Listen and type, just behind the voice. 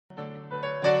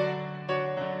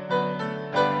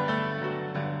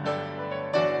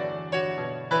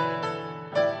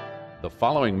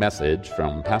following message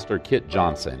from Pastor Kit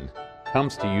Johnson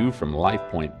comes to you from Life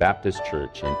Point Baptist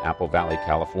Church in Apple Valley,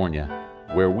 California,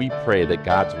 where we pray that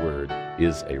God's Word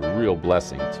is a real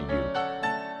blessing to you.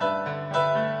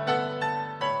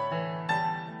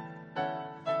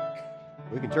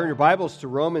 We can turn your Bibles to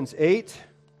Romans 8.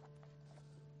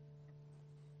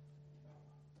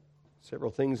 Several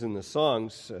things in the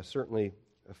songs certainly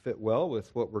fit well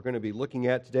with what we're going to be looking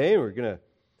at today. We're going to,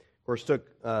 of course, took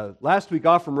last week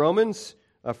off from Romans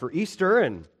for Easter,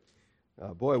 and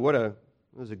boy, it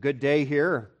was a good day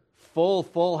here.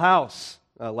 Full house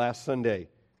last Sunday,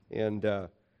 and it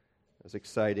was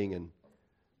exciting, and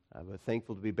I'm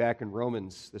thankful to be back in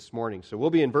Romans this morning. So we'll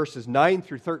be in verses 9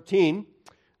 through 13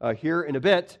 here in a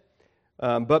bit.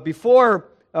 But before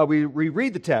we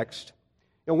reread the text,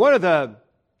 one of the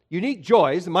unique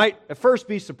joys, it might at first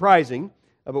be surprising,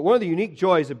 but one of the unique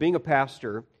joys of being a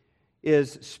pastor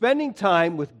is spending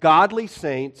time with godly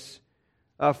saints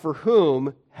for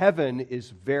whom heaven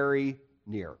is very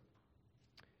near.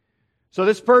 So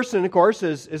this person, of course,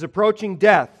 is approaching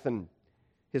death, and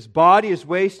his body is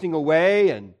wasting away,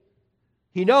 and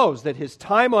he knows that his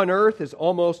time on earth is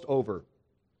almost over.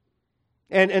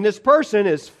 And this person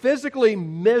is physically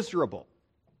miserable.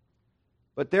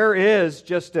 But there is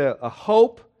just a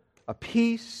hope, a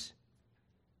peace,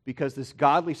 because this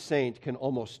godly saint can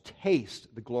almost taste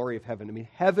the glory of heaven. I mean,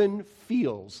 heaven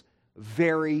feels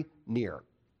very near.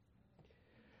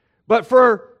 But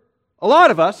for a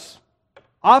lot of us,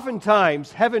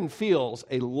 oftentimes heaven feels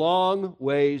a long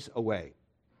ways away,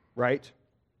 right?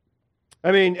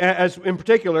 I mean, as in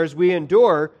particular, as we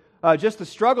endure just the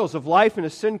struggles of life in a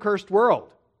sin-cursed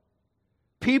world.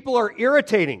 People are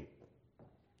irritating.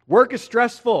 Work is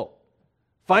stressful.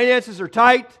 Finances are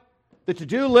tight. The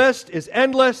to-do list is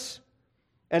endless,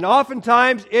 and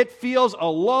oftentimes it feels a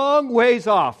long ways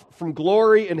off from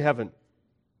glory in heaven.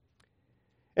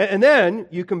 And then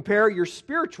you compare your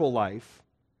spiritual life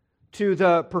to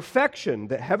the perfection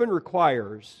that heaven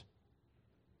requires,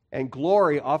 and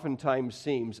glory oftentimes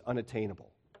seems unattainable.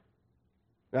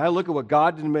 Now, I look at what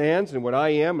God demands and what I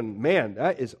am, and man,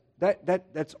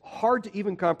 that's hard to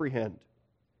even comprehend.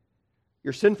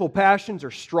 Your sinful passions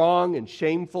are strong and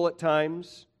shameful at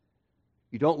times.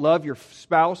 You don't love your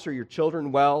spouse or your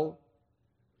children well.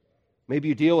 Maybe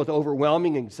you deal with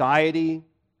overwhelming anxiety,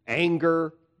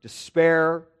 anger,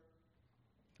 despair.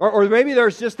 Or maybe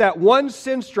there's just that one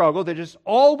sin struggle that just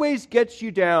always gets you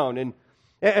down.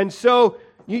 And so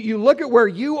you look at where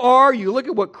you are, you look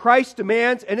at what Christ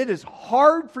demands, and it is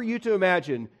hard for you to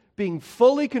imagine being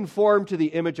fully conformed to the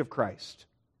image of Christ.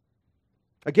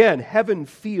 Again, heaven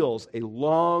feels a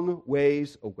long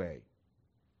ways away.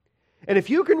 And if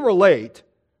you can relate,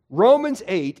 Romans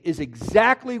 8 is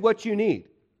exactly what you need.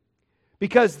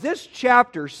 Because this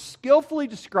chapter skillfully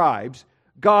describes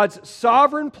God's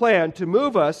sovereign plan to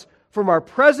move us from our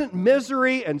present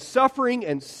misery and suffering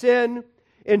and sin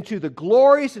into the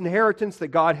glorious inheritance that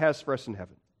God has for us in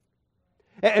heaven.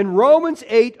 And Romans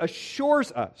 8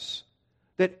 assures us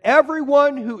that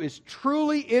everyone who is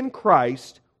truly in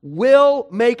Christ will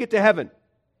make it to heaven.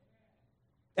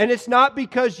 And it's not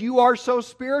because you are so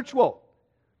spiritual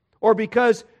or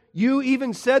because you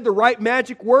even said the right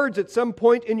magic words at some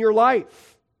point in your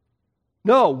life.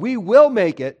 No, we will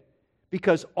make it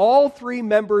because all three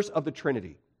members of the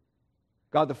Trinity,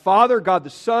 God the Father, God the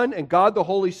Son, and God the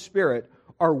Holy Spirit,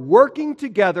 are working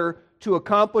together to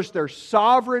accomplish their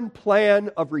sovereign plan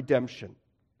of redemption.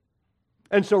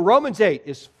 And so Romans 8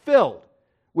 is filled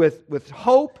with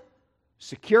hope,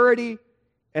 security,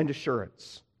 and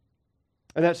assurance.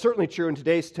 And that's certainly true in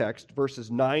today's text,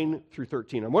 verses 9 through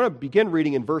 13. I want to begin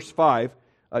reading in verse 5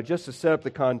 just to set up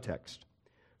the context.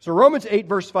 So Romans 8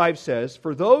 verse 5 says,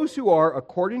 "For those who are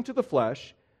according to the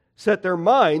flesh set their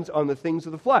minds on the things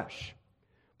of the flesh,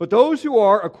 but those who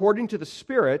are according to the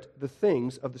Spirit, the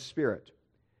things of the Spirit.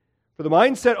 For the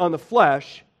mindset on the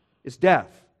flesh is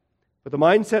death, but the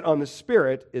mindset on the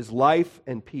Spirit is life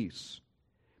and peace.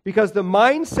 Because the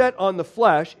mindset on the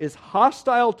flesh is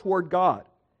hostile toward God.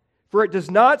 For it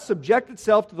does not subject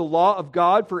itself to the law of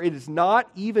God, for it is not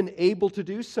even able to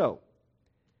do so.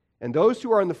 And those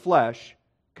who are in the flesh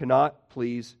cannot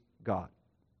please God.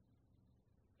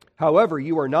 However,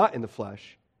 you are not in the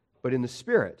flesh, but in the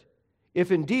Spirit,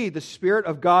 if indeed the Spirit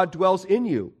of God dwells in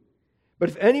you. But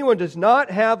if anyone does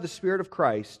not have the Spirit of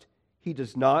Christ, he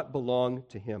does not belong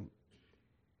to him.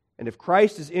 And if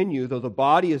Christ is in you, though the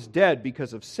body is dead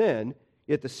because of sin,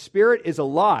 yet the Spirit is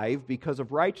alive because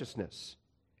of righteousness.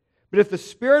 But if the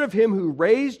Spirit of Him who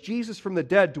raised Jesus from the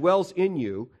dead dwells in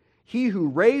you, He who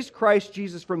raised Christ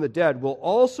Jesus from the dead will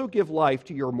also give life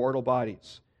to your mortal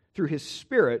bodies through His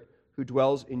Spirit who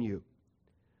dwells in you.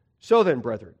 So then,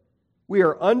 brethren, we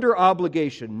are under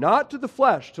obligation, not to the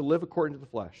flesh, to live according to the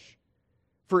flesh.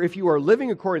 For if you are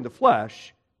living according to the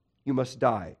flesh, you must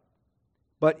die.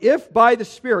 But if by the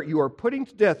Spirit you are putting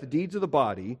to death the deeds of the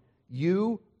body,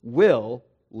 you will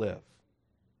live.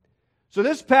 So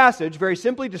this passage very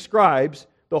simply describes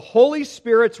the Holy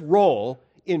Spirit's role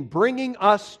in bringing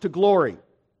us to glory.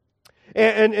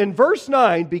 And verse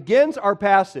 9 begins our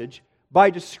passage by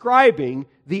describing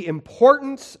the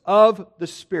importance of the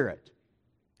Spirit.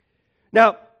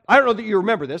 Now, I don't know that you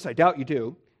remember this, I doubt you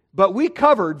do, but we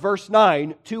covered verse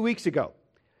 9 2 weeks ago.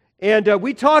 And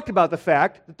we talked about the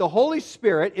fact that the Holy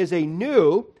Spirit is a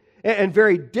new and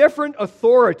very different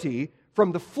authority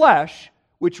from the flesh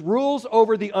which rules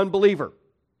over the unbeliever.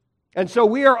 And so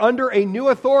we are under a new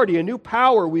authority, a new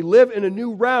power. We live in a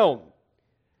new realm.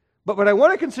 But I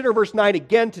want to consider verse 9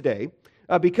 again today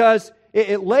because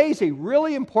it lays a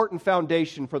really important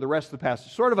foundation for the rest of the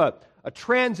passage, sort of a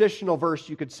transitional verse,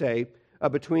 you could say,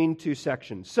 between two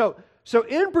sections. So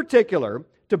in particular,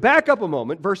 to back up a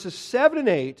moment, verses 7 and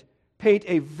 8 paint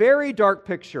a very dark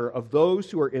picture of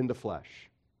those who are in the flesh.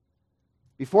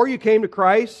 Before you came to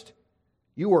Christ,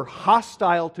 you were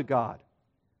hostile to God.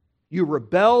 You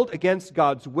rebelled against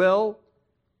God's will.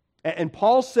 And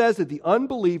Paul says that the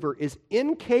unbeliever is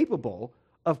incapable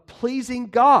of pleasing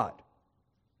God.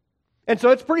 And so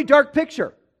it's a pretty dark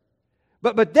picture.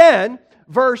 But then,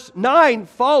 verse 9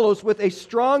 follows with a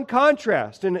strong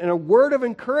contrast and a word of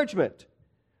encouragement.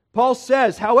 Paul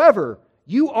says, however,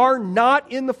 you are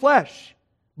not in the flesh,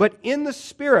 but in the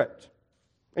Spirit.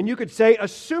 And you could say,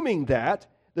 assuming that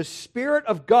the Spirit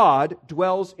of God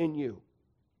dwells in you.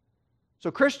 So,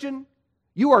 Christian,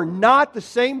 you are not the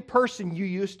same person you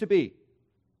used to be.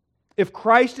 If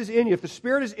Christ is in you, if the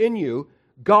Spirit is in you,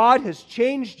 God has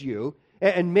changed you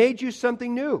and made you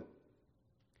something new.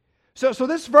 So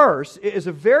this verse is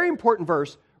a very important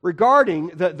verse regarding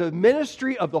the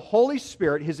ministry of the Holy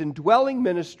Spirit, His indwelling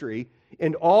ministry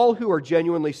in all who are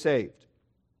genuinely saved.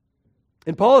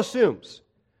 And Paul assumes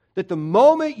that the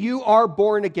moment you are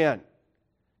born again,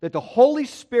 that the Holy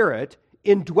Spirit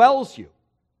indwells you.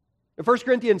 And 1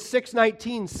 Corinthians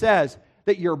 6:19 says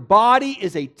that your body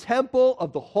is a temple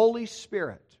of the Holy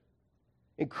Spirit.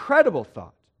 Incredible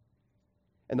thought.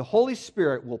 And the Holy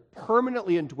Spirit will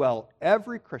permanently indwell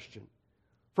every Christian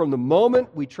from the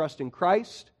moment we trust in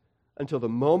Christ until the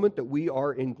moment that we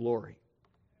are in glory.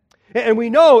 And we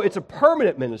know it's a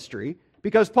permanent ministry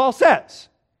because Paul says,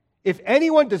 if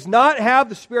anyone does not have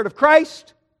the Spirit of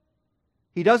Christ,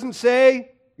 he doesn't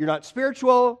say you're not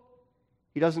spiritual.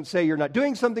 He doesn't say you're not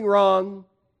doing something wrong.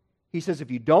 He says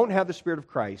if you don't have the Spirit of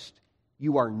Christ,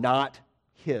 you are not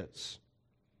His.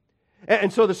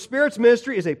 And so the Spirit's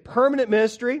ministry is a permanent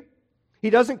ministry. He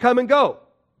doesn't come and go.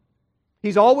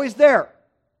 He's always there.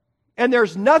 And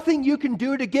there's nothing you can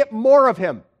do to get more of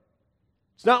Him.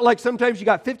 It's not like sometimes you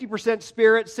got 50%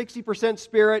 Spirit, 60%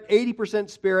 Spirit, 80%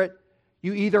 Spirit.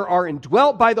 You either are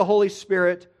indwelt by the Holy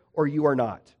Spirit or you are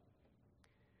not.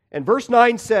 And verse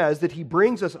 9 says that He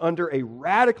brings us under a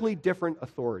radically different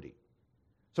authority.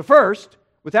 So first,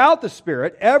 without the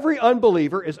Spirit, every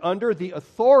unbeliever is under the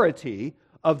authority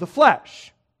of the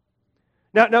flesh.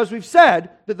 Now, as we've said,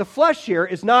 that the flesh here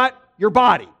is not your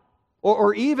body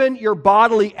or even your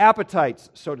bodily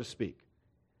appetites, so to speak.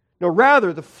 No,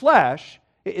 rather, the flesh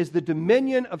is the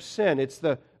dominion of sin. It's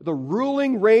the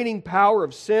ruling, reigning power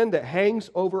of sin that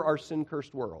hangs over our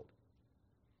sin-cursed world.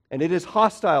 And it is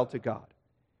hostile to God.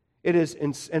 And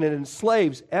it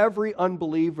enslaves every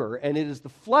unbeliever, and it is the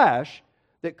flesh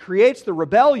that creates the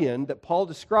rebellion that Paul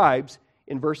describes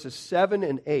in verses 7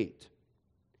 and 8.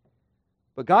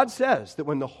 But God says that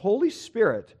when the Holy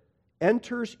Spirit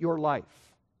enters your life,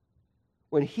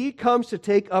 when He comes to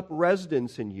take up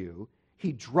residence in you,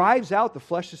 He drives out the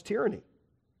flesh's tyranny.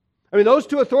 I mean, those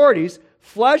two authorities,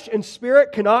 flesh and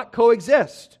spirit, cannot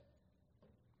coexist.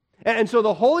 And so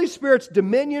the Holy Spirit's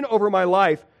dominion over my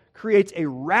life creates a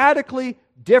radically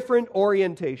different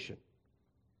orientation.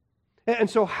 And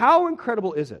so how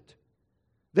incredible is it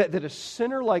that a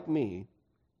sinner like me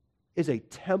is a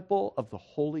temple of the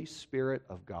Holy Spirit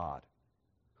of God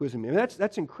who is in me? I mean,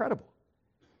 that's incredible.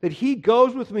 That He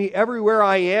goes with me everywhere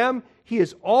I am. He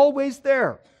is always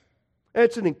there. And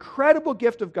it's an incredible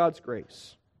gift of God's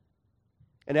grace.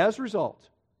 And as a result,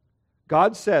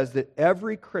 God says that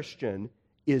every Christian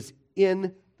is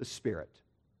in the Spirit.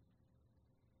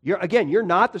 You're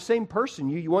not the same person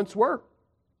you once were.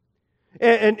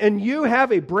 And you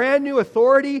have a brand new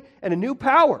authority and a new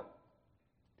power.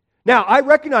 Now, I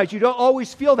recognize you don't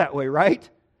always feel that way, right?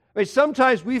 I mean,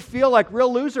 sometimes we feel like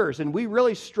real losers and we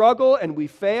really struggle and we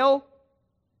fail.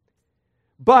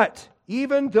 But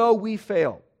even though we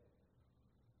fail,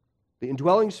 the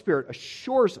indwelling Spirit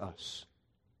assures us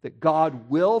that God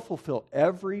will fulfill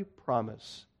every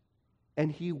promise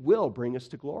and He will bring us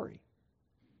to glory.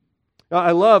 Now,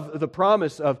 I love the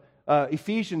promise of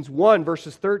Ephesians 1,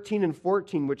 verses 13 and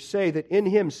 14, which say that in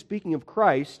Him, speaking of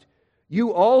Christ,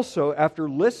 you also, after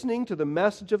listening to the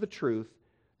message of the truth,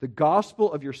 the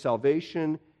gospel of your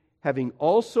salvation, having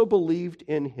also believed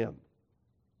in Him.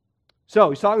 So,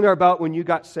 he's talking there about when you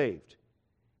got saved.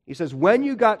 He says, when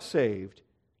you got saved,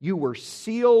 you were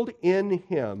sealed in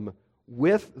Him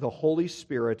with the Holy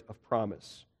Spirit of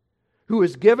promise, who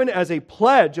is given as a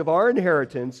pledge of our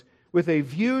inheritance with a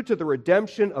view to the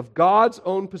redemption of God's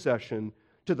own possession,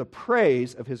 to the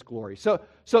praise of His glory.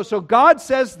 So God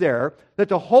says there that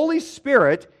the Holy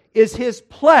Spirit is His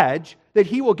pledge that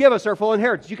He will give us our full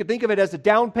inheritance. You could think of it as a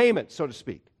down payment, so to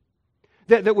speak.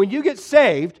 That when you get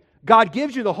saved, God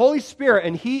gives you the Holy Spirit,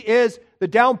 and He is the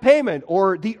down payment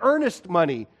or the earnest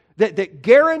money that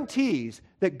guarantees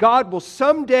that God will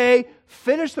someday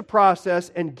finish the process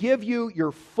and give you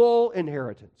your full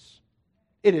inheritance.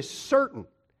 It is certain,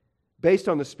 based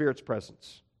on the Spirit's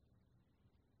presence.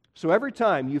 So every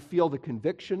time you feel the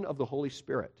conviction of the Holy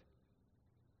Spirit,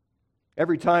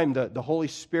 every time the Holy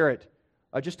Spirit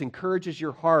just encourages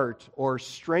your heart or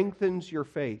strengthens your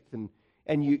faith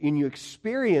and you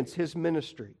experience His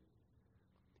ministry,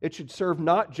 it should serve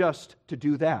not just to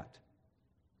do that,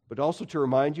 but also to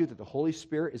remind you that the Holy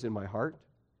Spirit is in my heart.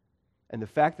 And the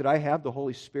fact that I have the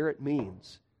Holy Spirit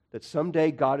means that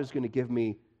someday God is going to give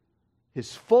me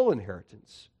His full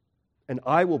inheritance, and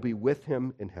I will be with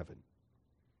Him in heaven.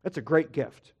 That's a great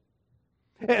gift.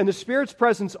 And the Spirit's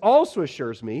presence also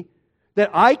assures me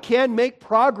that I can make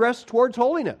progress towards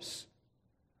holiness.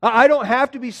 I don't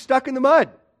have to be stuck in the mud.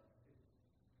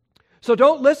 So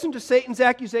don't listen to Satan's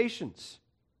accusations.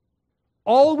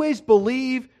 Always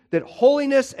believe that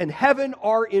holiness and heaven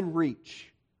are in reach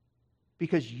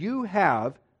because you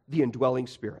have the indwelling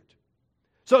Spirit.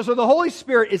 So the Holy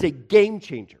Spirit is a game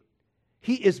changer.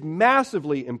 He is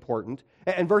massively important.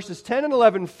 And verses 10 and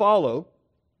 11 follow.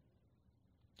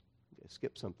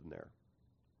 Skip something there.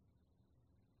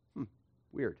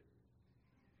 Weird.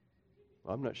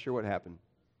 Well, I'm not sure what happened.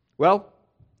 Well,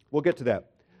 we'll get to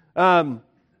that.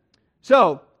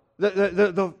 So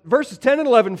the verses 10 and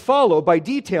 11 follow by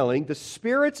detailing the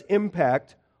Spirit's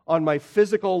impact on my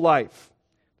physical life.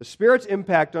 The Spirit's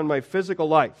impact on my physical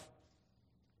life.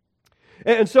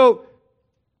 And so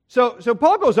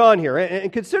Paul goes on here,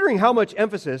 and considering how much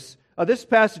emphasis this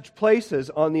passage places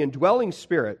on the indwelling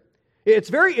Spirit, it's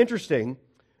very interesting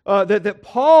that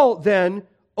Paul then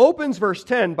opens verse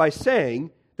 10 by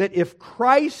saying that if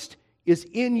Christ is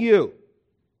in you.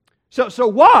 So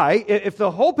why, if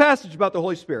the whole passage about the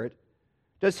Holy Spirit,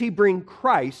 does he bring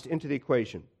Christ into the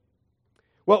equation?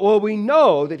 Well, we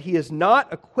know that he is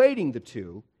not equating the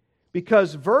two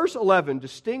because verse 11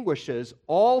 distinguishes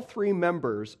all three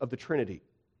members of the Trinity.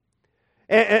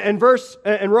 And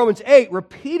Romans 8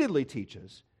 repeatedly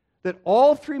teaches that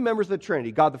all three members of the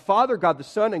Trinity, God the Father, God the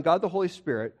Son, and God the Holy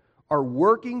Spirit, are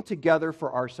working together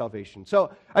for our salvation.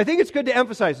 So I think it's good to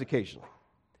emphasize occasionally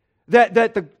that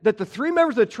the three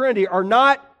members of the Trinity are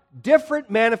not different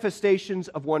manifestations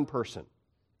of one person.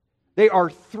 They are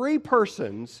three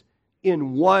persons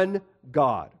in one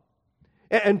God.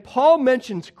 And Paul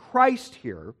mentions Christ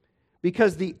here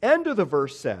because the end of the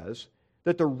verse says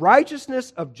that the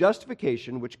righteousness of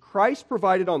justification which Christ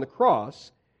provided on the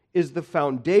cross is the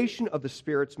foundation of the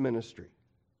Spirit's ministry.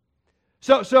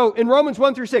 So in Romans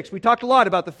 1 through 6, we talked a lot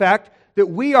about the fact that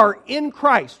we are in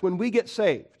Christ when we get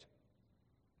saved.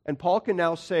 And Paul can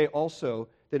now say also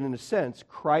that in a sense,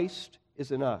 Christ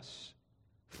is in us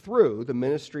through the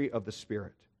ministry of the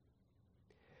Spirit.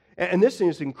 And this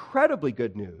is incredibly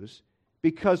good news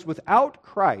because without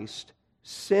Christ,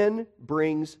 sin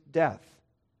brings death.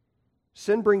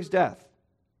 Sin brings death.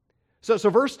 So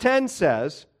verse 10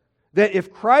 says that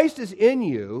if Christ is in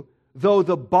you, though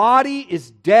the body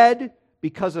is dead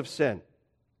because of sin.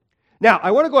 Now, I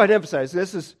want to go ahead and emphasize,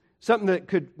 this is something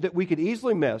that we could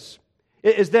easily miss,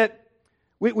 is that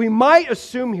we might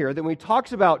assume here that when he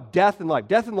talks about death and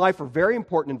life are very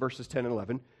important in verses 10 and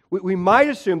 11, we might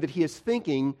assume that he is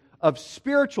thinking of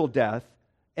spiritual death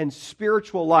and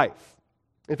spiritual life.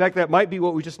 In fact, that might be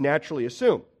what we just naturally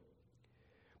assume.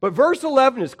 But verse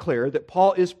 11 is clear that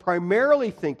Paul is primarily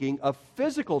thinking of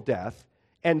physical death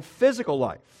and physical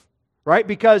life, right?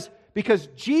 Because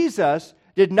Jesus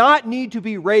did not need to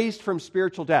be raised from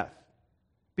spiritual death.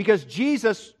 Because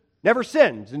Jesus never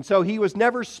sinned, and so he was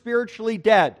never spiritually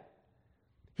dead.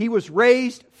 He was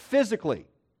raised physically.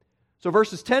 So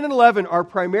verses 10 and 11 are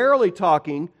primarily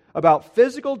talking about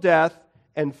physical death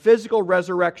and physical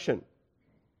resurrection.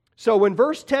 So when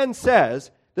verse 10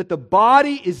 says that the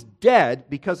body is dead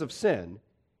because of sin,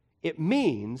 it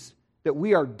means that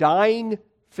we are dying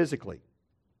physically.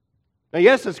 Now,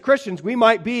 yes, as Christians,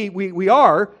 we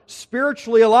are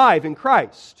spiritually alive in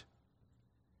Christ.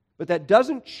 But that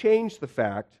doesn't change the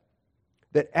fact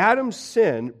that Adam's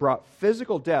sin brought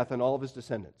physical death on all of his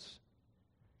descendants.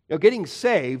 Getting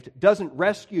saved doesn't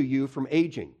rescue you from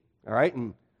aging, all right?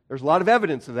 And there's a lot of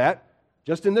evidence of that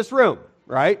just in this room,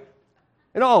 right?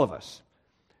 And all of us.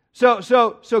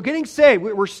 So getting saved,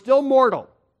 we're still mortal.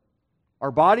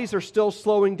 Our bodies are still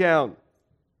slowing down.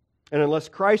 And unless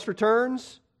Christ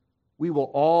returns, we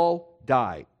will all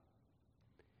die.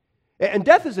 And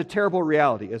death is a terrible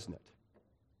reality, isn't it?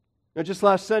 Now, just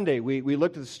last Sunday, we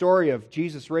looked at the story of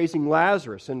Jesus raising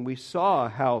Lazarus, and we saw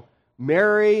how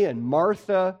Mary and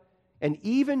Martha and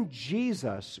even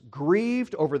Jesus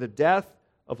grieved over the death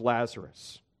of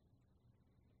Lazarus.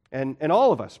 And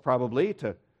all of us probably,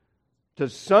 to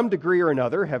some degree or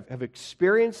another, have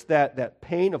experienced that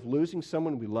pain of losing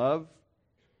someone we love,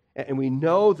 and we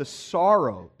know the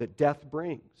sorrow that death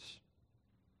brings.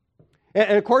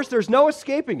 And of course, there's no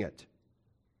escaping it.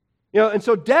 And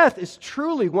so death is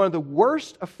truly one of the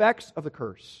worst effects of the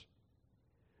curse.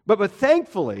 But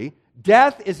thankfully,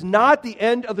 death is not the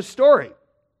end of the story.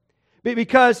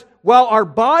 Because while our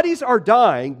bodies are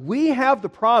dying, we have the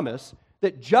promise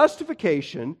that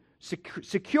justification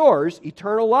secures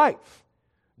eternal life.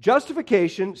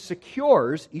 Justification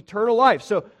secures eternal life.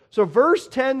 So verse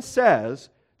 10 says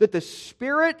that the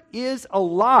Spirit is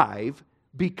alive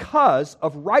because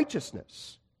of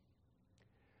righteousness.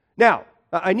 Now,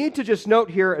 I need to just note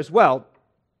here as well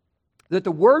that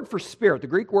the word for spirit, the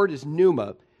Greek word is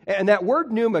pneuma, and that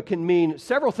word pneuma can mean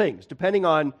several things depending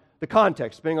on the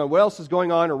context, depending on what else is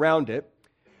going on around it.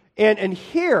 And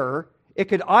here, it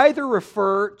could either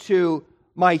refer to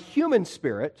my human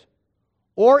spirit,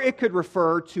 or it could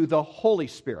refer to the Holy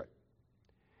Spirit.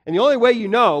 And the only way you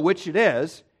know which it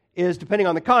is depending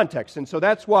on the context. And so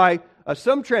that's why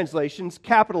some translations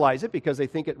capitalize it because they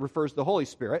think it refers to the Holy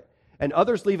Spirit, and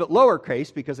others leave it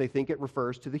lowercase because they think it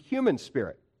refers to the human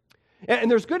spirit.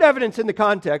 And there's good evidence in the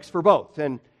context for both.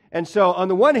 And so on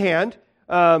the one hand,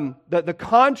 the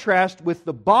contrast with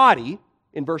the body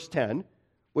in verse 10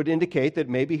 would indicate that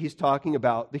maybe he's talking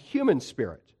about the human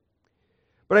spirit.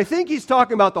 But I think he's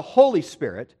talking about the Holy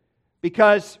Spirit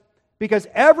because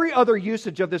every other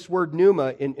usage of this word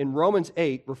pneuma in Romans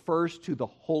 8 refers to the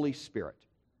Holy Spirit.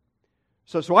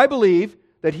 So I believe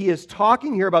that he is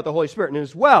talking here about the Holy Spirit. And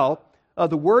as well,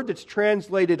 the word that's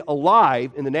translated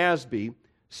alive in the NASB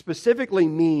specifically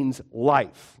means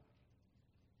life.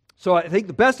 So I think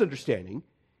the best understanding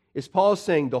is Paul is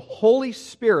saying the Holy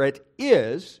Spirit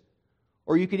is,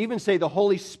 or you could even say the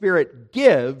Holy Spirit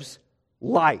gives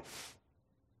life.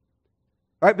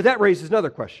 All right, but that raises another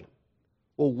question.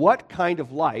 Well, what kind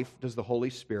of life does the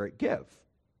Holy Spirit give?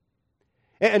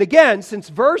 And again, since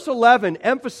verse 11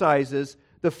 emphasizes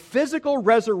the physical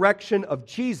resurrection of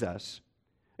Jesus,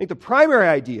 I think the primary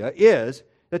idea is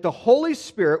that the Holy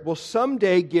Spirit will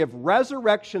someday give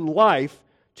resurrection life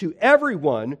to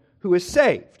everyone who is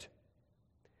saved.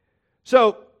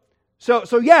 So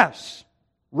yes,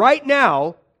 right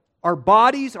now, our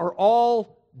bodies are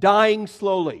all dying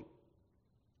slowly.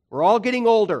 We're all getting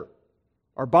older.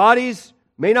 Our bodies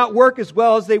may not work as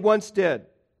well as they once did.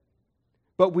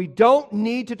 But we don't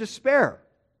need to despair,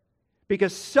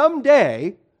 because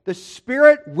someday the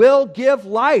Spirit will give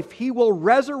life. He will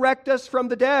resurrect us from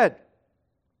the dead.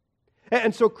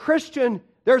 And so, Christian,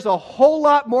 there's a whole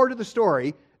lot more to the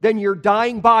story than your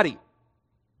dying body.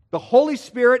 The Holy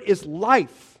Spirit is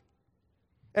life.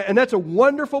 And that's a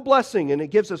wonderful blessing, and it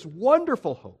gives us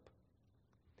wonderful hope.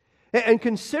 And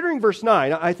considering verse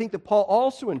 9, I think that Paul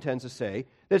also intends to say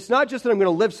that it's not just that I'm going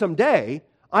to live someday,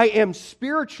 I am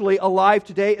spiritually alive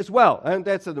today as well. And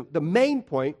that's the main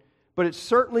point, but it's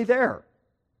certainly there.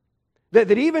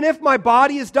 That even if my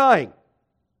body is dying,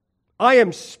 I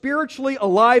am spiritually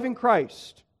alive in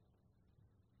Christ.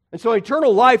 And so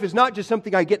eternal life is not just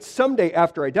something I get someday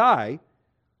after I die.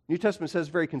 The New Testament says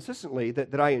very consistently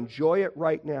that I enjoy it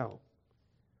right now.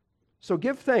 So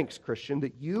give thanks, Christian,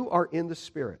 that you are in the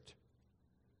Spirit.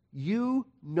 You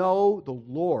know the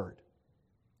Lord,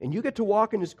 and you get to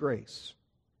walk in His grace.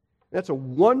 That's a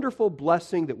wonderful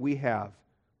blessing that we have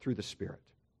through the Spirit.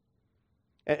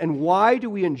 And why do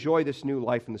we enjoy this new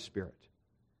life in the Spirit?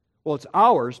 Well, it's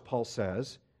ours, Paul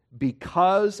says,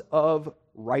 because of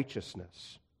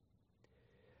righteousness.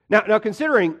 Now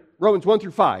considering Romans 1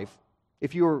 through 5,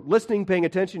 if you were listening, paying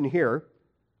attention here,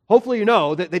 hopefully you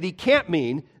know that he can't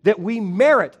mean that we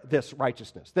merit this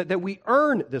righteousness, that we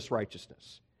earn this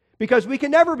righteousness. because we can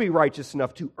never be righteous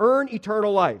enough to earn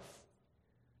eternal life.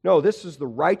 No, this is the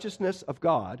righteousness of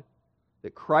God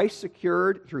that Christ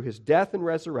secured through his death and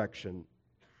resurrection,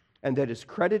 and that is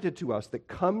credited to us, that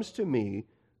comes to me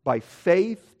by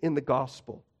faith in the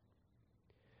gospel.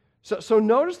 So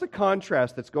notice the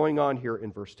contrast that's going on here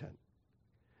in verse 10.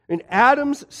 And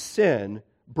Adam's sin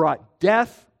brought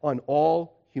death on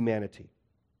all humanity.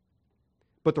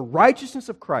 But the righteousness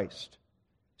of Christ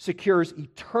secures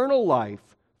eternal life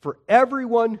for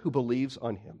everyone who believes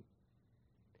on him.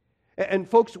 And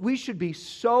folks, we should be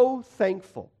so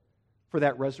thankful for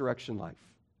that resurrection life.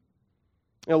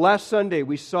 Last Sunday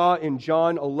we saw in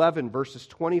John 11, verses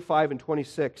 25 and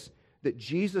 26, that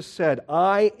Jesus said,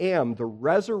 I am the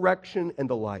resurrection and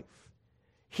the life.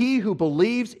 He who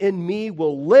believes in me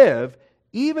will live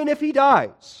even if he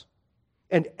dies.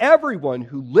 And everyone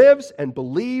who lives and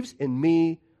believes in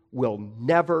me will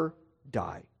never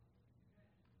die.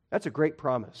 That's a great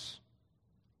promise.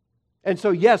 And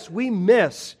so, yes, we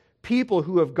miss people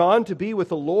who have gone to be with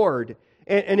the Lord.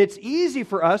 And it's easy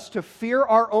for us to fear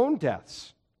our own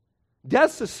deaths.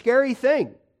 Death's a scary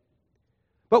thing.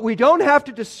 But we don't have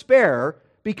to despair,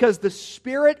 because the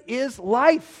Spirit is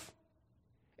life.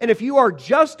 And if you are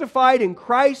justified in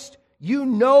Christ, you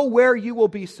know where you will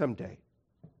be someday.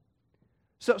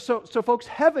 So folks,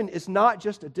 heaven is not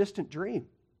just a distant dream.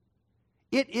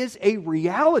 It is a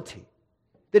reality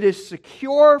that is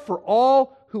secure for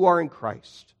all who are in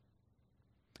Christ.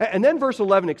 And then verse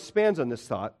 11 expands on this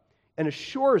thought and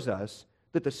assures us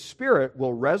that the Spirit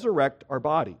will resurrect our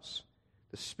bodies.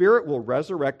 The Spirit will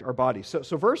resurrect our bodies.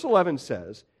 So verse 11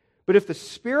 says, but if the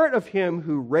Spirit of him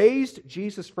who raised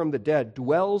Jesus from the dead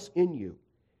dwells in you,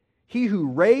 he who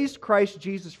raised Christ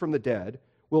Jesus from the dead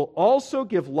will also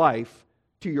give life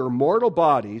to your mortal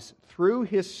bodies through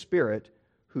his Spirit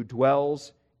who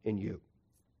dwells in you.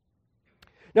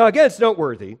 Now again, it's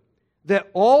noteworthy that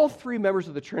all three members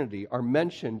of the Trinity are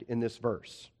mentioned in this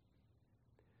verse.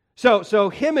 So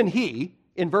him and he,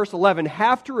 in verse 11,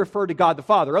 have to refer to God the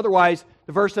Father. Otherwise,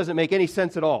 the verse doesn't make any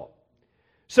sense at all.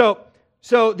 So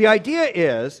the idea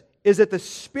is that the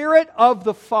Spirit of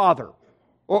the Father,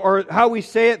 or how we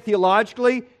say it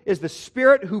theologically, is the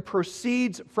Spirit who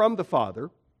proceeds from the Father.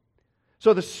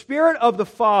 So the Spirit of the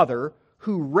Father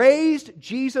who raised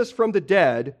Jesus from the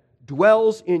dead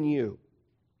dwells in you.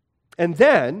 And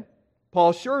then,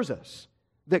 Paul assures us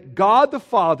that God the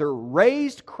Father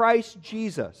raised Christ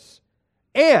Jesus,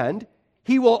 and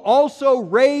he will also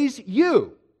raise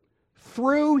you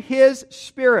through his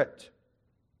Spirit.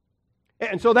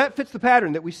 And so that fits the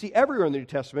pattern that we see everywhere in the New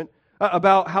Testament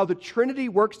about how the Trinity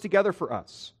works together for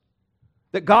us.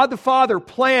 That God the Father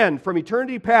planned from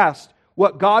eternity past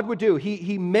what God would do.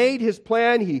 He made his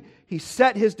plan, he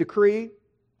set his decree,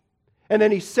 and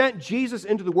then he sent Jesus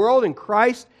into the world, and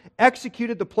Christ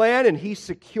executed the plan, and he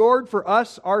secured for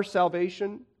us our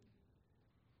salvation.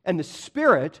 And the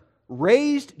Spirit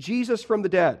raised Jesus from the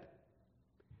dead.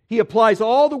 He applies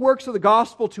all the works of the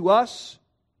gospel to us.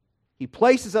 He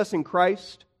places us in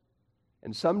Christ.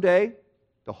 And someday,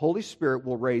 the Holy Spirit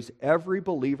will raise every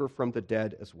believer from the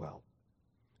dead as well.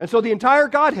 And so the entire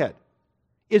Godhead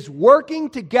is working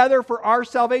together for our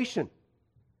salvation.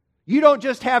 You don't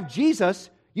just have Jesus,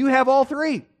 you have all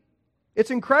three.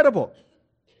 It's incredible.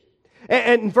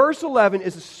 And verse 11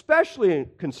 is especially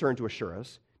concerned to assure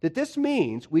us that this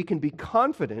means we can be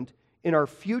confident in our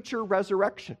future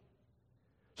resurrection.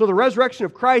 So the resurrection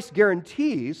of Christ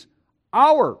guarantees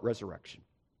our resurrection.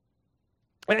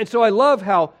 And so I love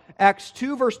how Acts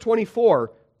 2 verse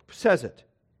 24 says it.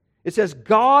 It says,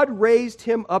 God raised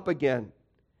him up again,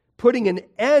 putting an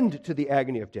end to the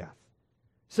agony of death,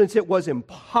 since it was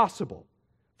impossible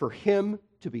for him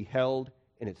to be held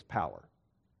in its power.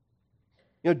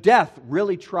 You know, death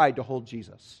really tried to hold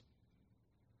Jesus,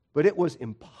 but it was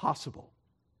impossible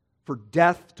for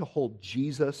death to hold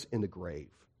Jesus in the grave.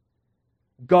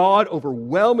 God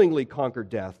overwhelmingly conquered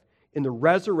death in the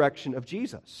resurrection of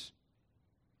Jesus.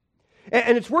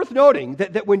 And it's worth noting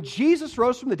that when Jesus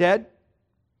rose from the dead,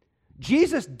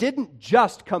 Jesus didn't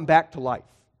just come back to life.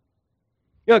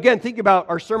 You know, again, think about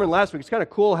our sermon last week. It's kind of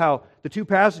cool how the two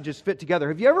passages fit together.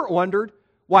 Have you ever wondered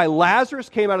why Lazarus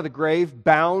came out of the grave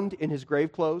bound in his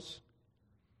grave clothes,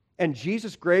 and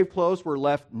Jesus' grave clothes were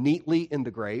left neatly in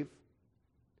the grave?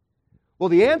 Well,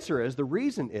 the answer is, the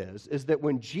reason is that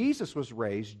when Jesus was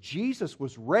raised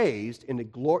in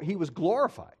he was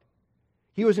glorified.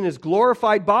 He was in his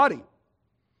glorified body.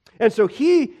 And so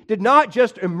he did not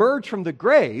just emerge from the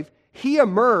grave, he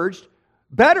emerged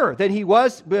better than he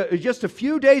was just a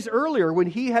few days earlier when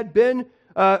he had been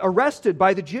arrested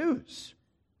by the Jews.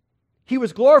 He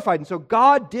was glorified, and so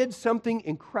God did something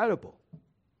incredible.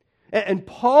 And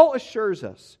Paul assures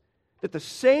us that the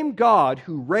same God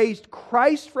who raised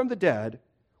Christ from the dead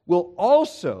will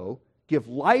also give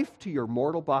life to your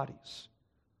mortal bodies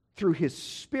through His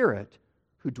Spirit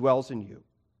who dwells in you.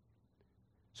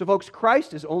 So, folks,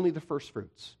 Christ is only the first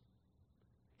fruits.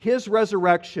 His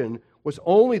resurrection was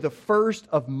only the first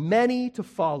of many to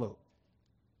follow.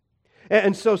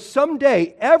 And so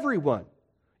someday, everyone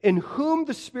in whom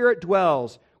the Spirit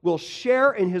dwells will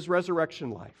share in His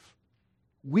resurrection life.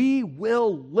 We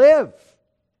will live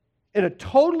in a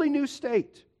totally new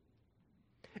state.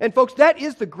 And folks, that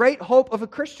is the great hope of a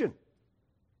Christian.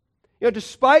 You know,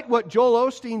 despite what Joel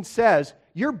Osteen says,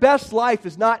 your best life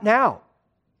is not now.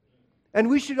 And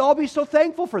we should all be so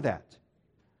thankful for that.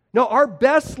 No, our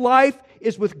best life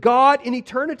is with God in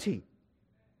eternity.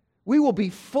 We will be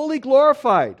fully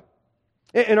glorified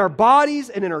in our bodies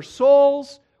and in our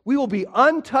souls. We will be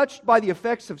untouched by the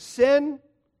effects of sin.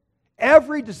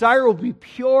 Every desire will be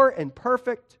pure and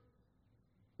perfect.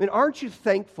 And aren't you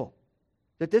thankful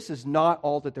that this is not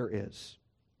all that there is?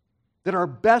 That our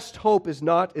best hope is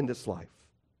not in this life.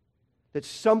 That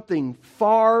something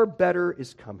far better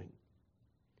is coming.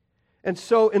 And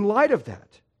so, in light of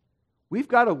that, we've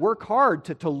got to work hard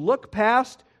to look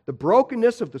past the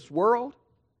brokenness of this world,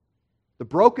 the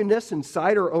brokenness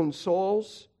inside our own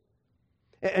souls,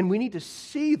 and we need to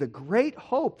see the great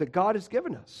hope that God has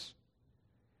given us.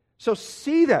 So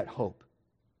see that hope.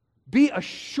 Be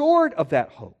assured of that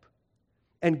hope.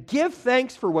 And give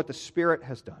thanks for what the Spirit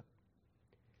has done.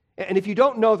 And if you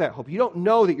don't know that hope, you don't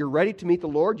know that you're ready to meet the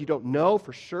Lord, you don't know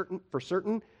for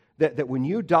certain that when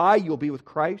you die, you'll be with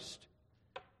Christ,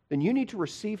 then you need to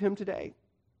receive Him today.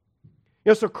 You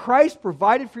know, so Christ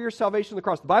provided for your salvation on the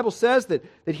cross. The Bible says that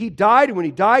He died, and when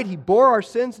He died, He bore our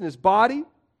sins in His body.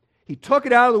 He took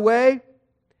it out of the way.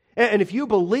 And if you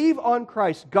believe on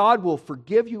Christ, God will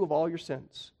forgive you of all your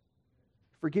sins.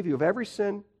 Forgive you of every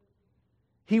sin.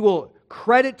 He will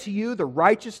credit to you the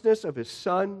righteousness of His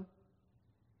Son.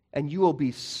 And you will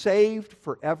be saved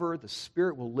forever. The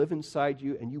Spirit will live inside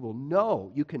you, and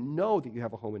you can know that you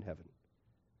have a home in heaven.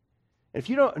 And if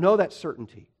you don't know that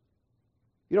certainty,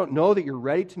 you don't know that you're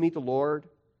ready to meet the Lord,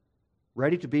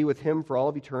 ready to be with Him for all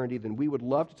of eternity, then we would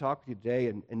love to talk with you today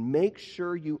and make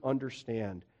sure you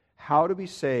understand how to be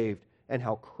saved and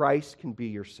how Christ can be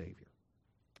your Savior.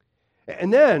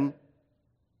 And then,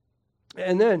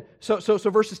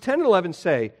 verses 10 and 11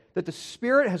 say that the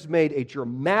Spirit has made a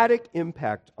dramatic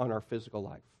impact on our physical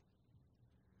life.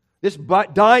 This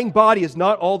dying body is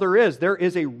not all there is. There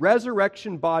is a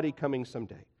resurrection body coming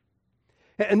someday.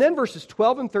 And then verses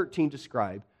 12 and 13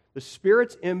 describe the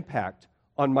Spirit's impact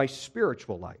on my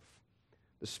spiritual life.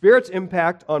 The Spirit's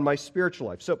impact on my spiritual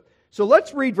life. So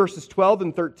let's read verses 12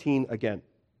 and 13 again.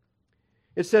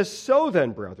 It says, "So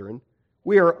then, brethren,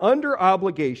 we are under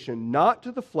obligation not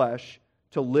to the flesh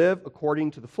to live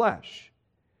according to the flesh.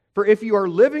 For if you are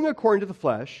living according to the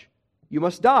flesh, you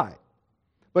must die.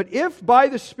 But if by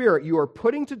the Spirit you are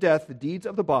putting to death the deeds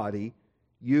of the body,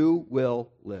 you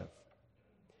will live."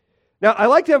 Now, I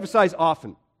like to emphasize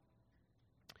often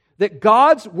that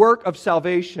God's work of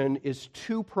salvation is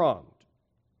two-pronged.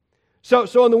 So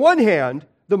on the one hand,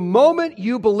 the moment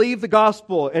you believe the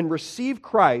gospel and receive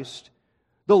Christ,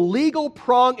 the legal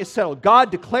prong is settled.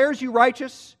 God declares you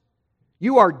righteous,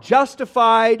 you are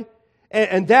justified,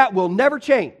 and that will never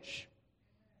change.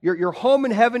 Your home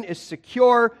in heaven is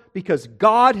secure because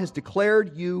God has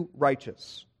declared you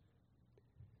righteous.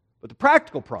 But the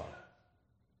practical prong,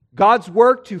 God's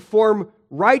work to form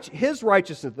His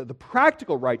righteousness, the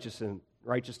practical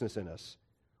righteousness in us,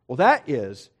 well, that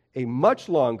is a much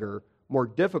longer, more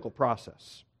difficult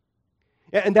process.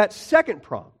 And that second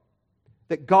prong,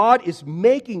 that God is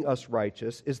making us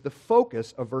righteous, is the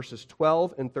focus of verses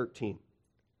 12 and 13.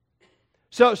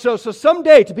 So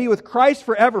someday, to be with Christ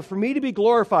forever, for me to be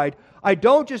glorified, I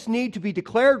don't just need to be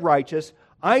declared righteous,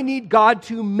 I need God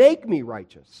to make me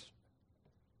righteous.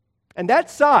 And that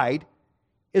side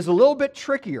is a little bit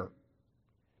trickier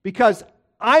because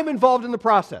I'm involved in the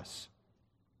process.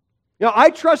 You know, I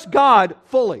trust God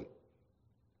fully.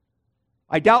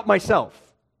 I doubt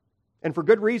myself, and for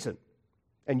good reason.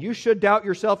 And you should doubt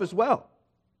yourself as well.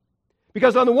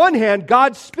 Because on the one hand,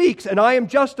 God speaks and I am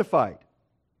justified.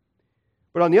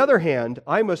 But on the other hand,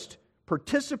 I must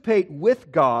participate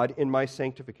with God in my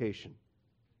sanctification.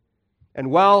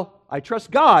 And while I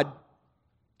trust God,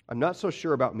 I'm not so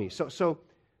sure about me. So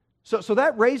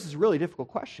that raises a really difficult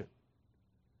question.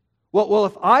 Well,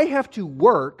 if I have to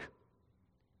work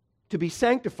to be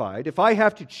sanctified, if I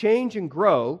have to change and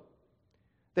grow,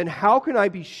 then how can I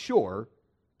be sure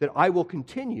that I will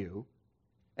continue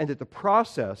and that the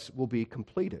process will be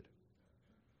completed?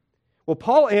 Well,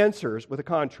 Paul answers with a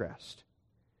contrast.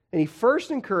 And he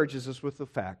first encourages us with the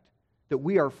fact that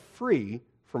we are free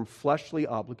from fleshly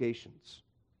obligations.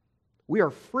 We are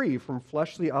free from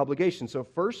fleshly obligations. So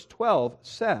verse 12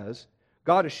 says,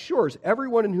 God assures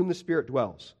everyone in whom the Spirit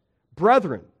dwells,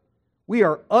 brethren, we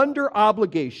are under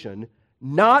obligation,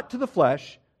 not to the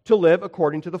flesh, to live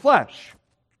according to the flesh.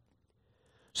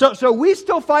 So we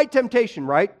still fight temptation,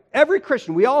 right? Every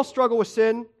Christian, we all struggle with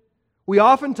sin. We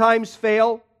oftentimes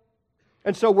fail.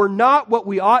 And so we're not what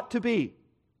we ought to be.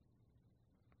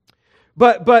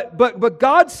 But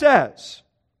God says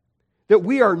that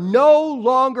we are no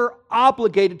longer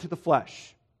obligated to the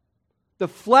flesh. The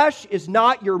flesh is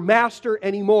not your master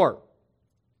anymore.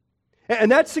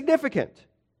 And that's significant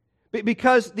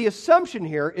because the assumption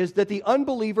here is that the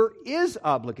unbeliever is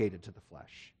obligated to the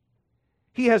flesh.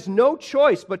 He has no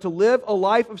choice but to live a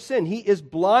life of sin. He is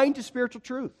blind to spiritual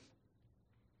truth.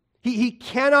 He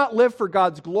cannot live for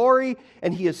God's glory,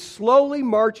 and he is slowly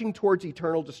marching towards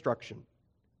eternal destruction.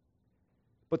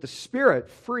 But the Spirit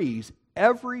frees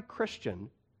every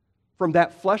Christian from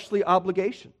that fleshly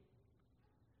obligation.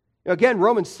 Again,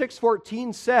 Romans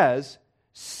 6:14 says,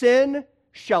 sin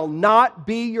shall not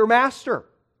be your master,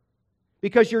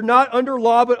 because you're not under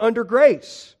law but under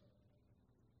grace.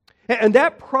 And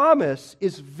that promise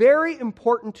is very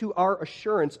important to our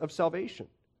assurance of salvation.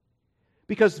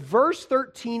 Because verse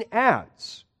 13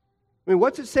 adds,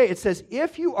 what's it say? It says,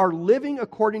 if you are living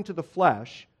according to the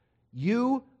flesh,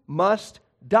 you must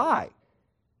die.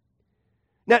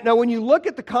 Now, when you look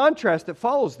at the contrast that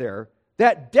follows there,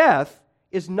 that death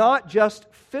is not just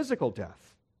physical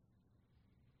death.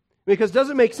 Because it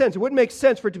doesn't make sense. It wouldn't make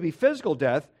sense for it to be physical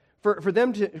death, for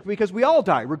them to, because we all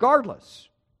die regardless.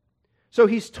 So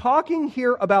he's talking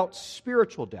here about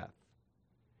spiritual death.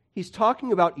 He's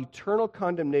talking about eternal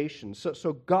condemnation.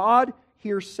 So God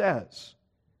here says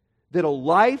that a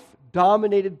life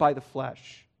dominated by the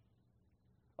flesh,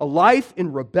 a life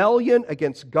in rebellion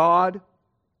against God,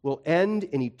 will end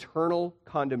in eternal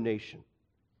condemnation.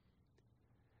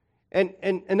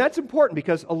 And that's important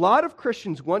because a lot of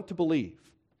Christians want to believe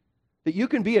that you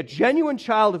can be a genuine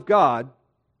child of God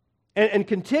and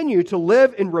continue to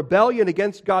live in rebellion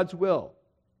against God's will.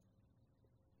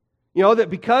 You know, that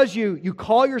because you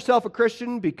call yourself a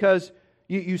Christian, because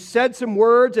you said some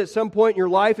words at some point in your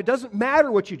life, it doesn't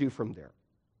matter what you do from there.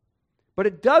 But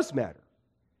it does matter.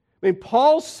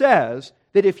 Paul says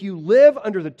that if you live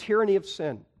under the tyranny of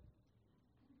sin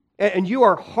and you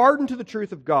are hardened to the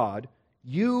truth of God,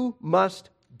 you must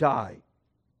die.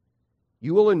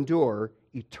 You will endure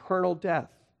eternal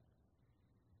death.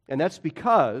 And that's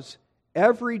because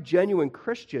every genuine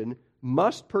Christian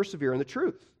must persevere in the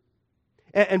truth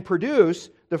and produce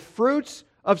the fruits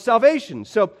of salvation.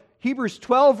 So Hebrews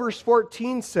 12 verse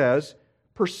 14 says,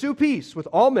 pursue peace with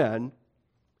all men,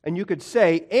 and you could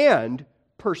say, and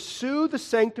pursue the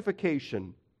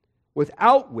sanctification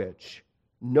without which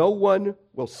no one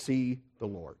will see the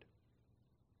Lord.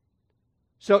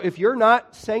 So if you're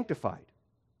not sanctified,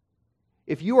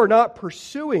 if you are not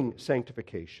pursuing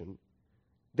sanctification,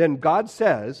 then God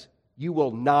says you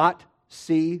will not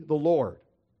see the Lord.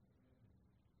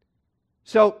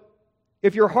 So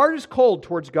if your heart is cold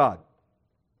towards God,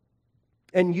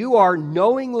 and you are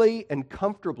knowingly and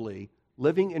comfortably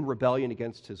living in rebellion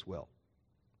against His will,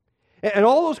 and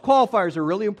all those qualifiers are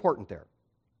really important there,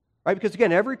 right? Because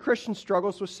again, every Christian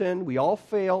struggles with sin. We all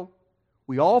fail.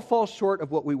 We all fall short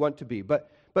of what we want to be. But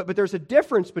there's a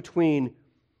difference between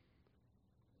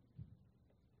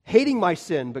hating my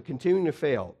sin but continuing to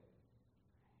fail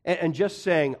and just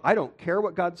saying, I don't care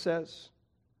what God says.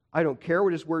 I don't care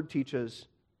what His Word teaches.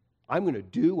 I'm going to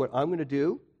do what I'm going to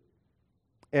do,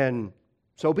 and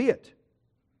so be it.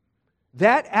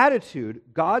 That attitude,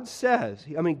 God says,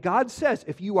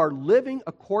 if you are living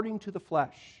according to the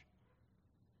flesh,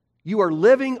 you are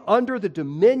living under the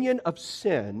dominion of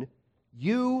sin,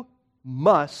 you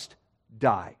must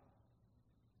die.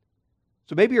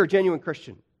 So maybe you're a genuine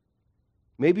Christian.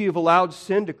 Maybe you've allowed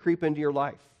sin to creep into your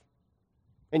life.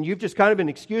 And you've just kind of been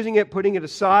excusing it, putting it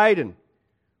aside. And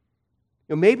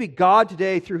maybe God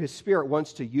today, through His Spirit,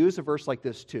 wants to use a verse like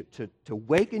this to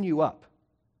waken you up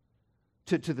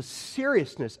to the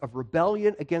seriousness of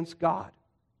rebellion against God.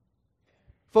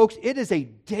 Folks, it is a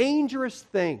dangerous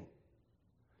thing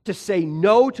to say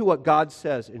no to what God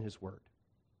says in His Word.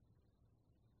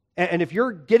 And if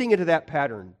you're getting into that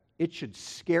pattern, it should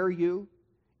scare you,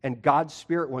 and God's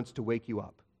Spirit wants to wake you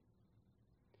up.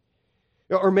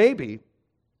 Or maybe,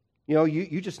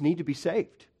 you just need to be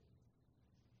saved.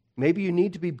 Maybe you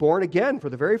need to be born again for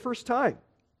the very first time.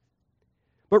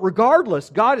 But regardless,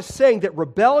 God is saying that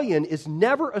rebellion is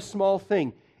never a small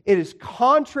thing. it is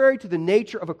contrary to the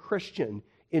nature of a Christian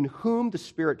in whom the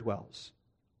Spirit dwells.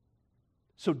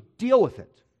 So deal with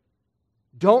it.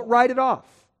 Don't write it off.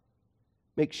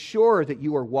 Make sure that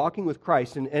you are walking with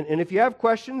Christ. And if you have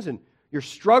questions and you're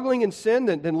struggling in sin,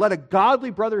 then let a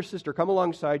godly brother or sister come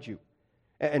alongside you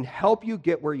and help you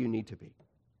get where you need to be.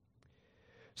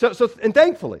 So and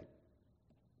thankfully,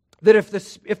 that if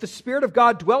the Spirit of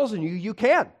God dwells in you, you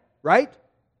can, right?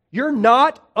 You're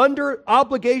not under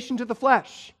obligation to the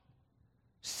flesh.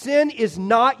 Sin is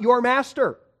not your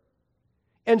master.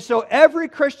 And so every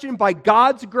Christian, by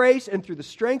God's grace and through the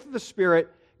strength of the Spirit,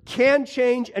 can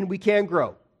change and we can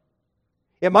grow.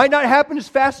 It might not happen as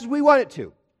fast as we want it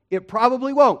to. It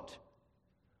probably won't.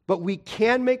 But we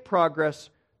can make progress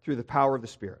through the power of the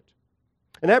Spirit.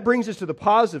 And that brings us to the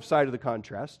positive side of the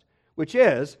contrast, which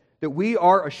is that we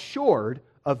are assured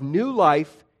of new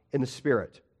life in the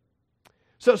Spirit.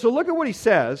 So look at what he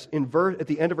says at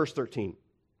the end of verse 13.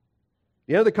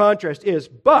 The end of the contrast is,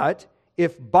 but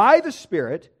if by the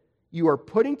Spirit you are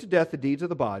putting to death the deeds of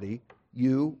the body,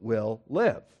 you will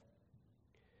live.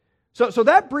 So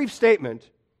that brief statement,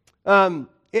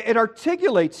 it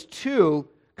articulates two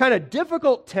kind of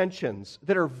difficult tensions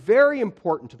that are very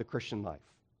important to the Christian life.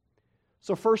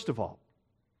 So first of all,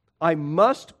 I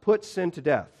must put sin to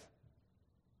death,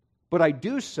 but I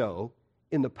do so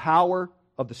in the power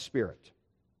of the Spirit.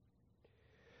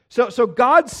 So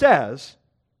God says,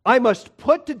 I must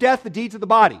put to death the deeds of the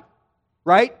body,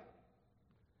 right?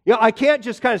 You know, I can't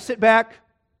just kind of sit back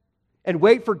and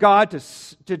wait for God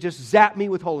to just zap me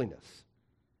with holiness.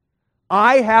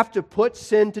 I have to put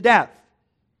sin to death.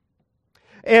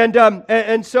 And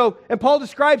Paul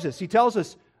describes this. He tells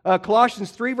us,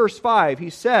 Colossians 3 verse 5,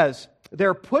 he says,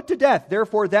 they're put to death,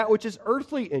 therefore, that which is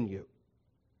earthly in you.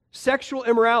 Sexual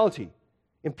immorality,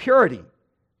 impurity,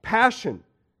 passion,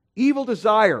 evil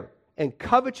desire, and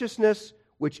covetousness,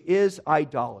 which is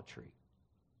idolatry.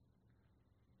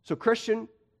 So, Christian,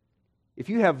 if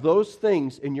you have those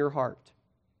things in your heart,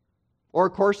 or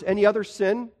of course any other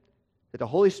sin that the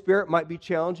Holy Spirit might be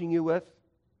challenging you with,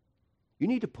 you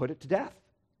need to put it to death.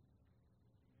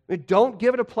 I mean, don't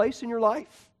give it a place in your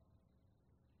life.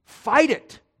 Fight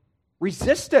it.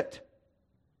 Resist it.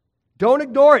 Don't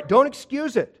ignore it. Don't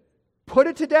excuse it. Put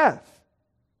it to death.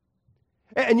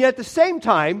 And yet at the same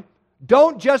time,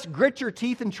 don't just grit your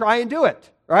teeth and try and do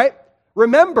it, right?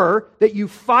 Remember that you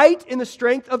fight in the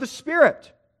strength of the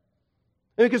Spirit.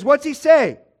 Because what's he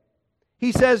say?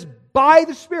 He says, by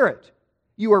the Spirit,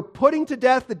 you are putting to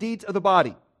death the deeds of the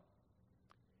body.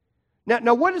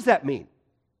 Now what does that mean?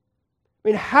 I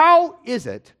mean, how is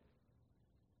it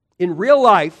in real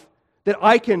life that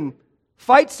I can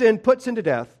fight sin, put sin to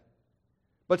death,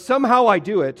 but somehow I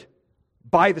do it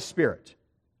by the Spirit?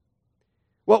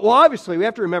 Well, obviously, we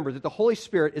have to remember that the Holy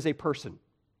Spirit is a person.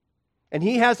 And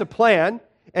He has a plan,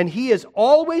 and He is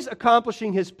always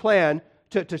accomplishing His plan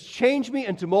to change me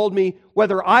and to mold me,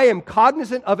 whether I am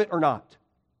cognizant of it or not.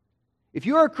 If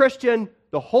you are a Christian,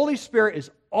 the Holy Spirit is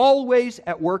always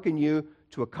at work in you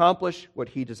to accomplish what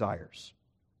He desires.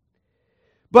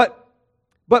 But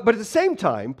at the same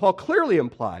time, Paul clearly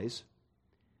implies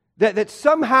that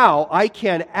somehow I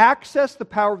can access the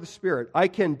power of the Spirit. I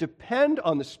can depend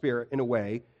on the Spirit in a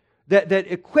way that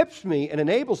equips me and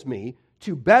enables me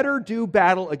to better do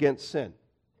battle against sin.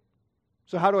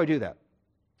 So how do I do that?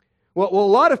 Well, a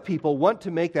lot of people want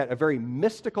to make that a very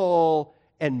mystical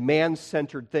and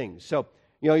man-centered thing. So,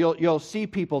 you'll see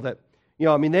people that,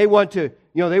 they want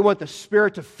the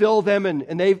Spirit to fill them,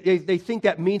 and they think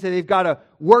that means that they've got to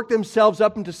work themselves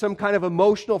up into some kind of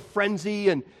emotional frenzy,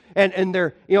 and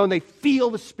they're, and they feel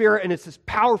the Spirit, and it's this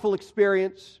powerful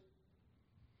experience.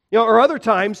 Or other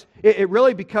times, it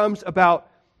really becomes about,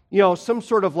 some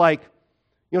sort of like,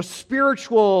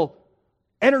 spiritual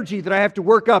energy that I have to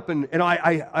work up, and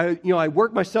I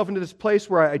work myself into this place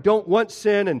where I don't want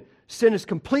sin, and sin is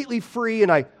completely free,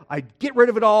 and I get rid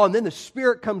of it all, and then the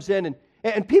Spirit comes in,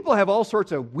 and people have all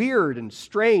sorts of weird and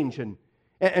strange and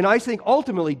I think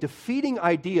ultimately defeating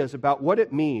ideas about what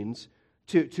it means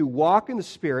to walk in the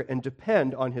Spirit and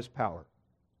depend on His power.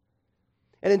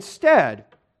 And instead,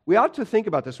 we ought to think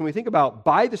about this when we think about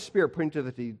by the Spirit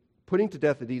putting to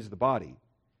death the deeds of the body.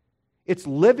 It's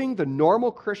living the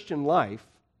normal Christian life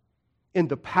in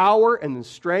the power and the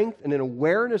strength and an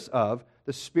awareness of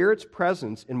the Spirit's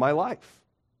presence in my life.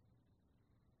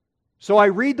 So I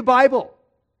read the Bible.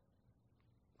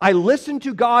 I listen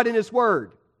to God in His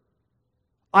Word.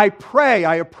 I pray.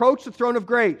 I approach the throne of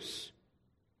grace.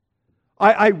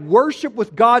 I worship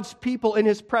with God's people in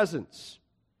His presence.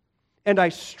 And I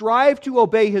strive to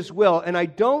obey His will. And I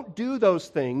don't do those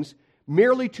things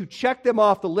merely to check them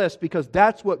off the list, because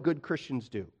that's what good Christians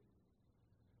do.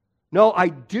 No, I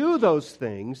do those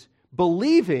things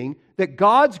believing that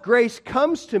God's grace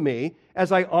comes to me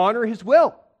as I honor His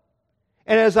will.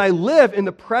 And as I live in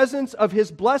the presence of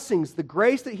His blessings, the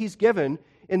grace that He's given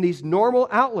in these normal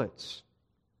outlets.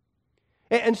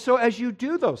 And so as you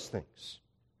do those things,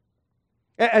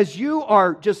 as you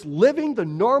are just living the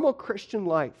normal Christian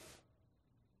life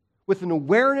with an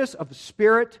awareness of the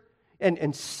Spirit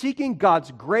and seeking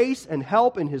God's grace and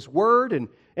help in His Word and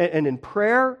in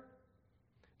prayer,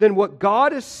 then what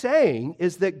God is saying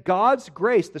is that God's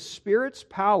grace, the Spirit's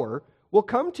power, will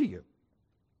come to you.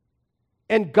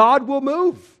 And God will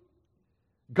move.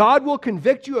 God will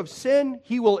convict you of sin.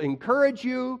 He will encourage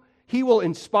you. He will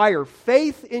inspire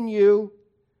faith in you.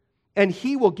 And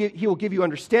He will give you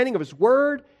understanding of His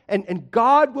Word. And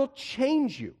God will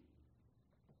change you.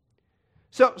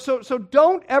 So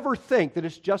don't ever think that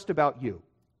it's just about you.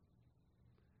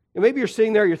 And maybe you're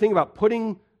sitting there, you're thinking about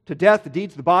putting to death the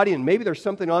deeds of the body, and maybe there's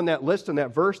something on that list, on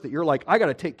that verse, that you're like, I got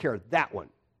to take care of that one.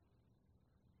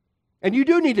 And you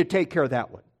do need to take care of that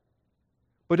one.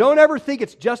 But don't ever think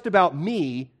it's just about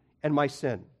me and my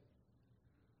sin.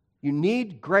 You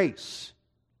need grace.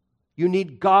 You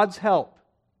need God's help.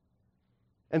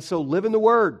 And so live in the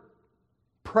Word.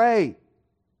 Pray.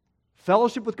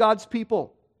 Fellowship with God's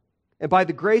people. And by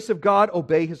the grace of God,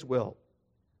 obey His will.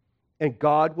 And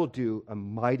God will do a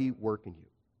mighty work in you.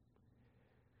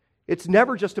 It's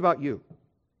never just about you.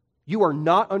 You are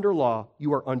not under law.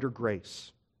 You are under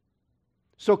grace.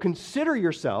 So consider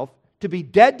yourself to be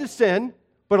dead to sin,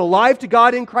 but alive to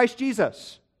God in Christ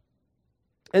Jesus.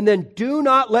 And then do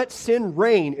not let sin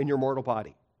reign in your mortal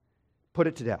body. Put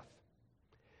it to death.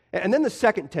 And then the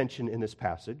second tension in this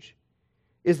passage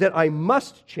is that I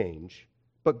must change,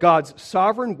 but God's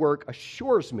sovereign work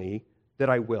assures me that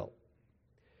I will.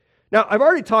 Now, I've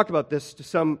already talked about this to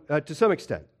some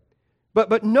extent,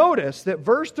 but notice that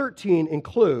verse 13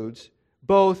 includes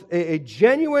both a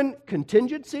genuine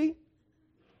contingency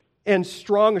and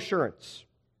strong assurance.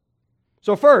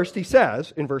 So first, he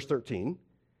says in verse 13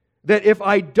 that if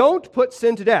I don't put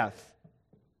sin to death,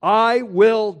 I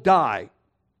will die.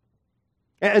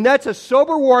 And that's a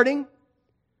sober warning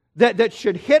that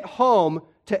should hit home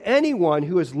to anyone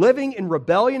who is living in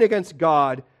rebellion against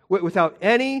God without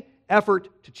any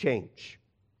effort to change.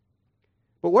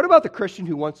 But what about the Christian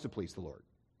who wants to please the Lord?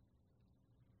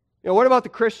 What about the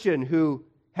Christian who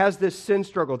has this sin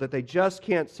struggle that they just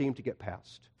can't seem to get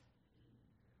past?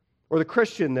 Or the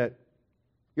Christian that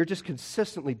you're just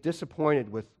consistently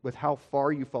disappointed with how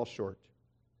far you fall short?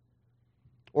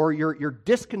 Or you're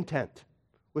discontent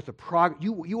with the progress.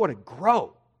 You want to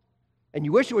grow, and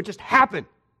you wish it would just happen,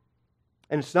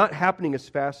 and it's not happening as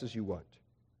fast as you want.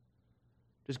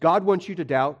 Does God want you to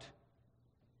doubt?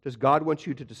 Does God want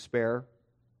you to despair?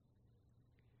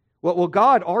 Well,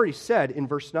 God already said in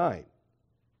verse 9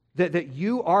 that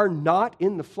you are not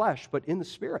in the flesh, but in the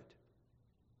Spirit.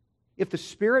 If the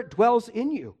Spirit dwells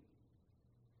in you.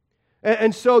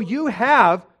 And so you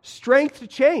have strength to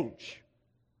change.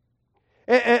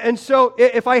 And so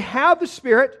if I have the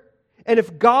Spirit, and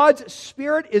if God's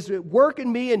Spirit is at work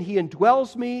in me and He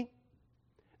indwells me,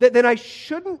 then I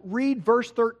shouldn't read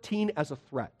verse 13 as a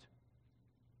threat.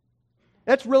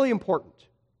 That's really important.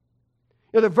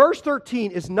 The verse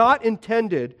 13 is not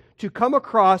intended to come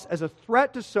across as a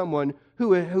threat to someone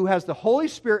who has the Holy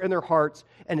Spirit in their hearts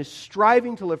and is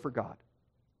striving to live for God.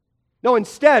 No,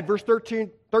 instead, verse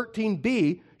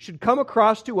 13b should come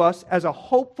across to us as a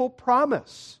hopeful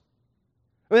promise.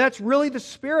 That's really the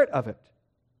spirit of it.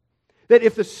 That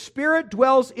if the Spirit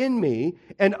dwells in me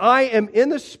and I am in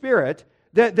the Spirit,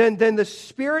 then the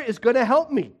Spirit is going to help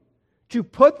me to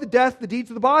put to death the deeds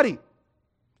of the body.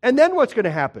 And then what's going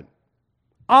to happen?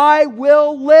 I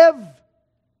will live.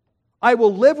 I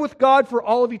will live with God for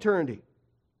all of eternity.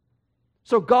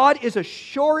 So God is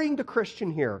assuring the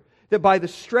Christian here that by the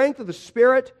strength of the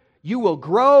Spirit, you will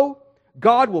grow,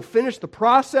 God will finish the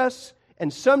process,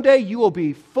 and someday you will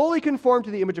be fully conformed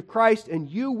to the image of Christ, and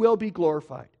you will be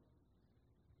glorified.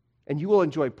 And you will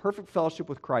enjoy perfect fellowship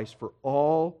with Christ for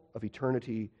all of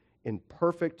eternity in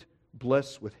perfect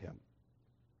bliss with Him.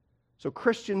 So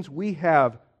Christians, we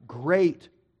have great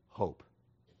hope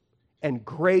and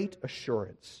great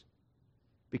assurance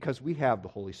because we have the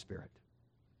Holy Spirit.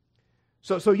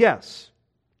 So yes,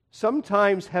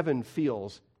 sometimes heaven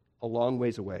feels a long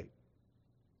ways away.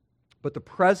 But the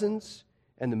presence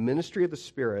and the ministry of the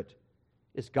Spirit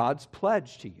is God's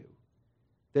pledge to you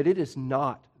that it is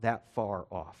not that far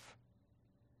off.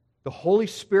 The Holy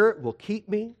Spirit will keep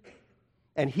me,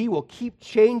 and He will keep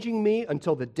changing me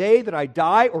until the day that I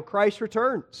die or Christ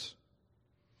returns.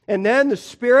 And then the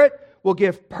Spirit will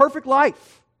give perfect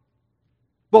life,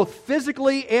 both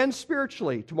physically and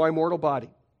spiritually, to my mortal body.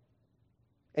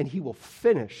 And He will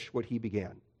finish what He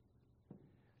began.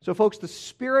 So, folks, the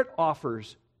Spirit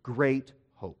offers great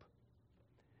hope.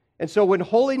 And so when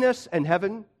holiness and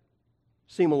heaven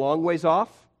seem a long ways off,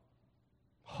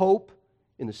 hope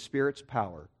in the Spirit's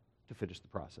power to finish the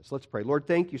process. Let's pray. Lord,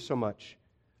 thank you so much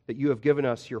that you have given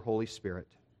us your Holy Spirit.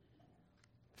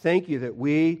 Thank you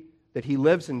that He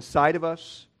lives inside of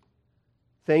us.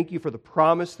 Thank you for the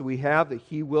promise that we have that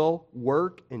He will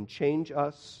work and change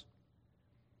us.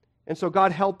 And so,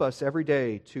 God, help us every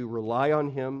day to rely on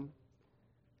Him.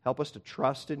 Help us to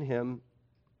trust in Him.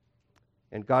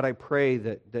 And God, I pray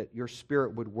that your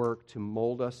Spirit would work to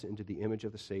mold us into the image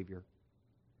of the Savior.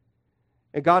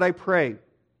 And God, I pray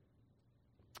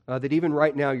that even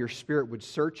right now your Spirit would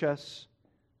search us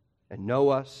and know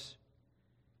us,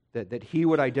 that He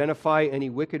would identify any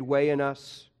wicked way in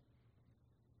us,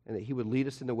 and that He would lead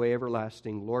us in the way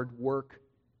everlasting. Lord, work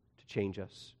to change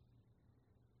us.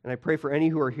 And I pray for any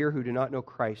who are here who do not know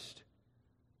Christ,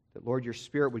 that, Lord, your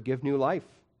Spirit would give new life,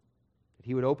 that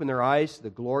He would open their eyes to the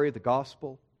glory of the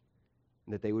gospel,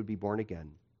 and that they would be born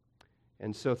again.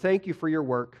 And so thank you for your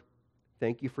work.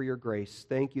 Thank you for your grace.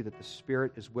 Thank you that the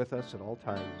Spirit is with us at all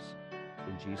times.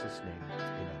 In Jesus' name,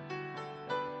 amen.